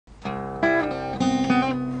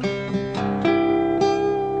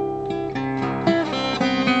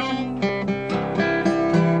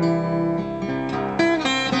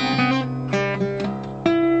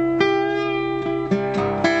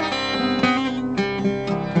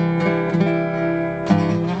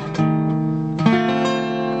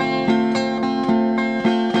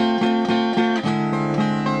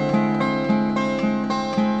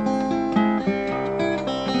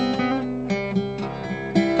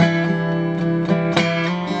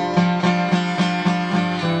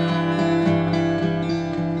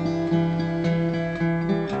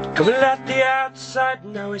Coming at the outside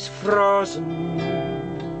now is frozen.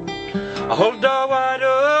 I hold the door wide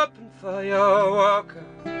open for your walker.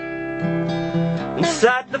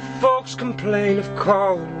 Inside the folks complain of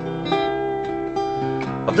cold,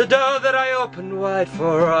 of the door that I opened wide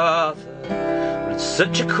for Arthur. But it's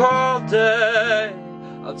such a cold day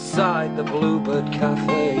outside the Bluebird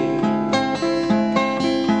Cafe.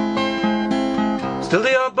 Still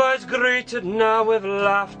the old boys greeted now with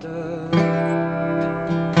laughter.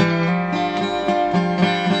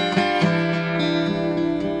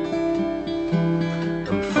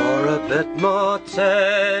 And for a bit more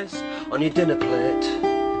taste on your dinner plate,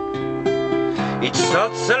 each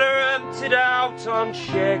salt cellar emptied out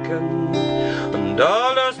unshaken, and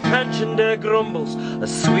all those pension day grumbles are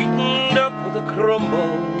sweetened up with the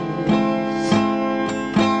crumbles,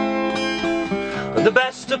 and the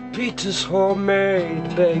best of Peter's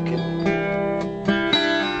homemade bacon.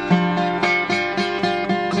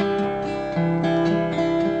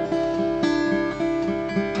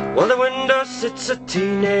 While the window sits a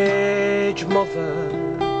teenage mother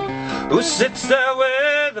who sits there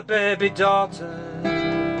with a baby daughter.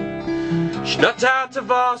 She's not out of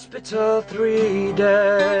hospital 3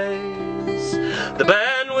 days. The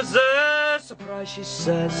band was a surprise, she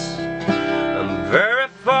says, and very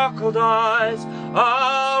fockled eyes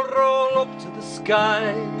all roll up to the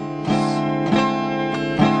skies.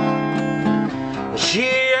 She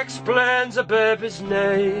explains a baby's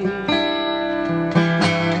name.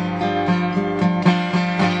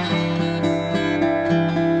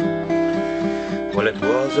 Well, it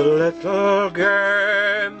was a little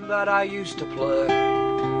game that I used to play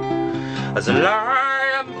as I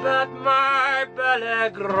lie and bet my belly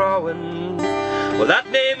growing. Well, that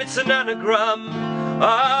name, it's an anagram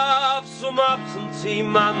of some absentee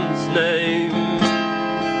man's name,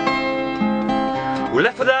 who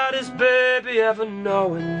left without his baby ever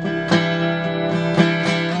knowing.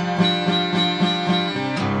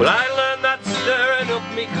 Well, I learned that stirring up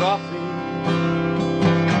me coffee,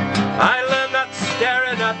 I learned that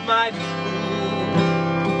staring at my food,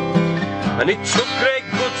 and it took great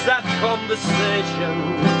guts, that conversation,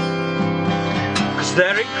 'cause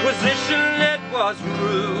their inquisition, it was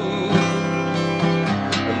rude.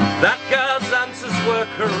 And that girl's answers were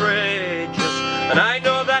courageous, and I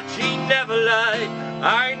know that she never lied,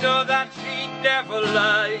 I know that she never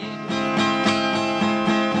lied.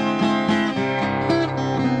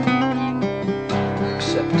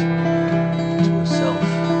 Except to herself.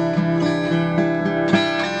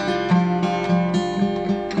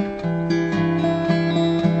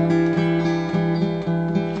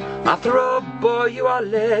 After all, boy, you are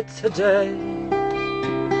late today.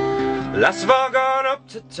 Last of all gone up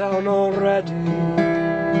to town already.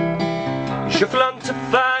 You shuffle on to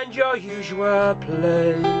find your usual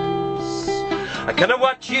place. I cannot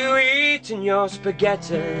watch you eating your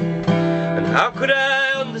spaghetti, and how could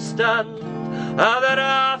I understand how that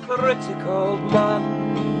arthritic old man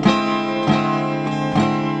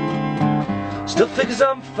still figures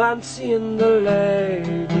on fancying the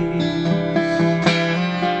ladies.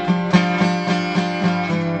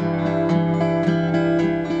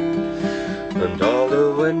 And all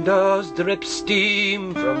the windows drip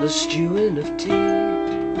steam from the stewing of tea,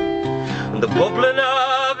 and the bubbling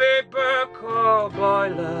of a Burko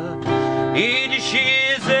boiler. Edie, she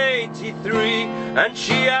is 83, and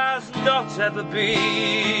she has not ever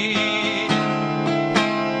been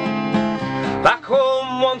back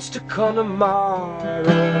home once to Connemara.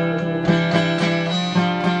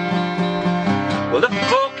 Well, the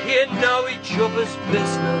folk here know each other's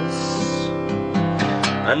business,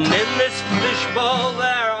 and in this fishbowl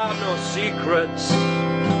there are no secrets.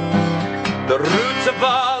 The roots of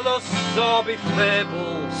all those sorby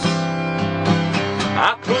fables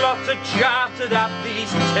are plotted, charted at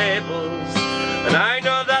these tables, and I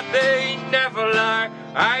know that they never lie,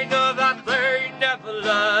 I know that they never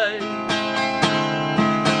lie.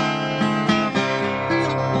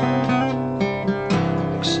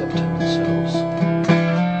 Except themselves.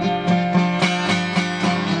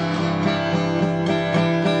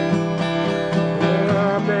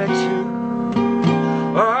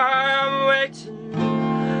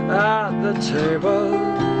 The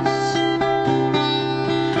tables,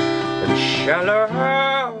 and shallow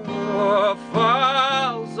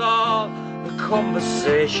falls all the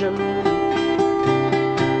conversation,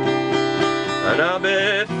 and I'll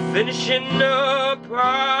be finishing up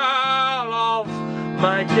all of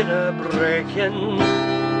my dinner breaking,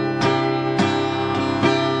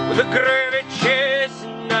 with the gravy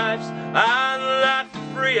chasing knives and that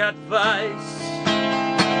free advice,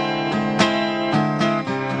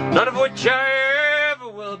 none of which I ever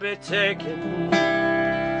will be taking.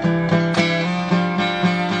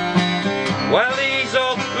 Well, these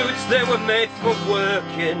old boots, they were made for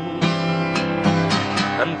working,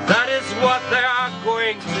 and that is what they are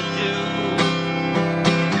going to do.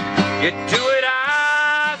 You do it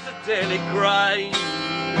as a daily grind,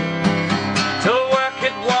 till work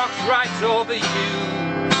it walks right over you,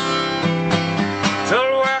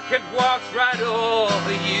 till work it walks right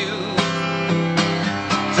over you.